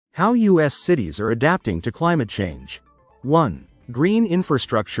How U.S. cities are adapting to climate change. 1. Green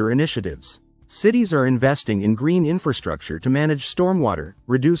infrastructure initiatives. Cities are investing in green infrastructure to manage stormwater,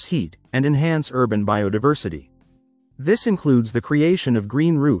 reduce heat, and enhance urban biodiversity. This includes the creation of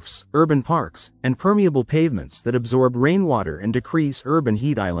green roofs, urban parks, and permeable pavements that absorb rainwater and decrease urban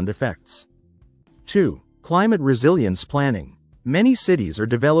heat island effects. 2. Climate resilience planning. Many cities are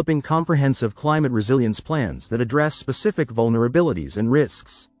developing comprehensive climate resilience plans that address specific vulnerabilities and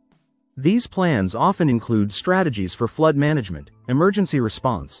risks. These plans often include strategies for flood management, emergency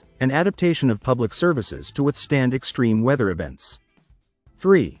response, and adaptation of public services to withstand extreme weather events.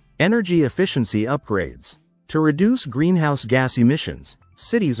 3. Energy efficiency upgrades. To reduce greenhouse gas emissions,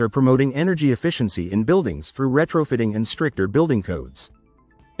 cities are promoting energy efficiency in buildings through retrofitting and stricter building codes.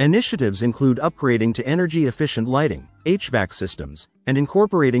 Initiatives include upgrading to energy-efficient lighting, HVAC systems, and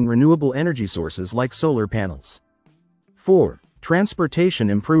incorporating renewable energy sources like solar panels. 4. Transportation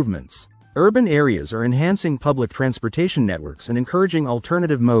improvements. Urban areas are enhancing public transportation networks and encouraging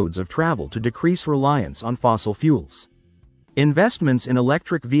alternative modes of travel to decrease reliance on fossil fuels. Investments in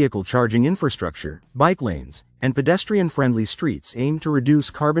electric vehicle charging infrastructure, bike lanes, and pedestrian-friendly streets aim to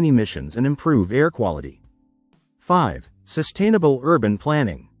reduce carbon emissions and improve air quality. 5. Sustainable urban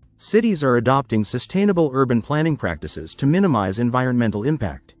planning. Cities are adopting sustainable urban planning practices to minimize environmental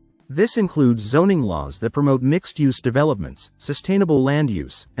impact. This includes zoning laws that promote mixed-use developments, sustainable land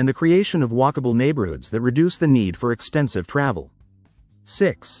use, and the creation of walkable neighborhoods that reduce the need for extensive travel.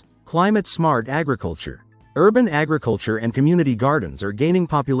 6. Climate-smart agriculture. Urban agriculture and community gardens are gaining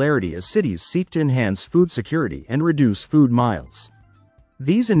popularity as cities seek to enhance food security and reduce food miles.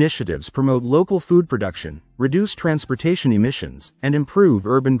 These initiatives promote local food production, reduce transportation emissions, and improve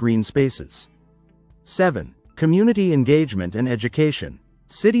urban green spaces. 7. Community engagement and education.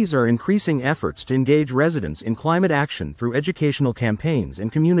 Cities are increasing efforts to engage residents in climate action through educational campaigns and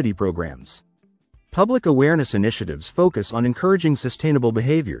community programs. Public awareness initiatives focus on encouraging sustainable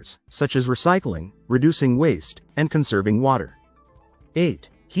behaviors, such as recycling, reducing waste, and conserving water. 8.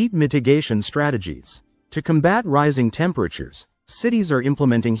 Heat mitigation strategies. To combat rising temperatures, cities are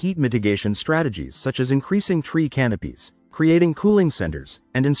implementing heat mitigation strategies such as increasing tree canopies, creating cooling centers,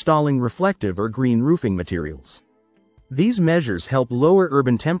 and installing reflective or green roofing materials. These measures help lower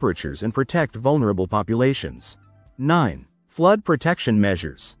urban temperatures and protect vulnerable populations. 9. Flood protection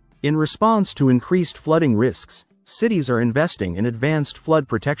measures. In response to increased flooding risks, cities are investing in advanced flood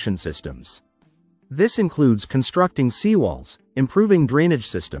protection systems. This includes constructing seawalls, improving drainage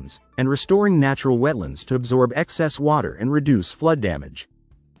systems, and restoring natural wetlands to absorb excess water and reduce flood damage.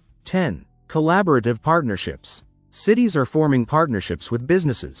 10. Collaborative partnerships. Cities are forming partnerships with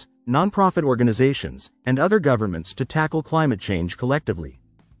businesses, nonprofit organizations, and other governments to tackle climate change collectively.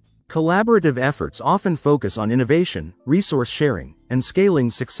 Collaborative efforts often focus on innovation, resource sharing, and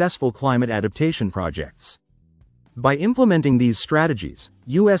scaling successful climate adaptation projects. By implementing these strategies,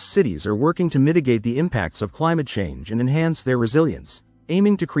 U.S. cities are working to mitigate the impacts of climate change and enhance their resilience,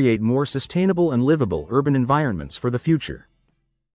 aiming to create more sustainable and livable urban environments for the future.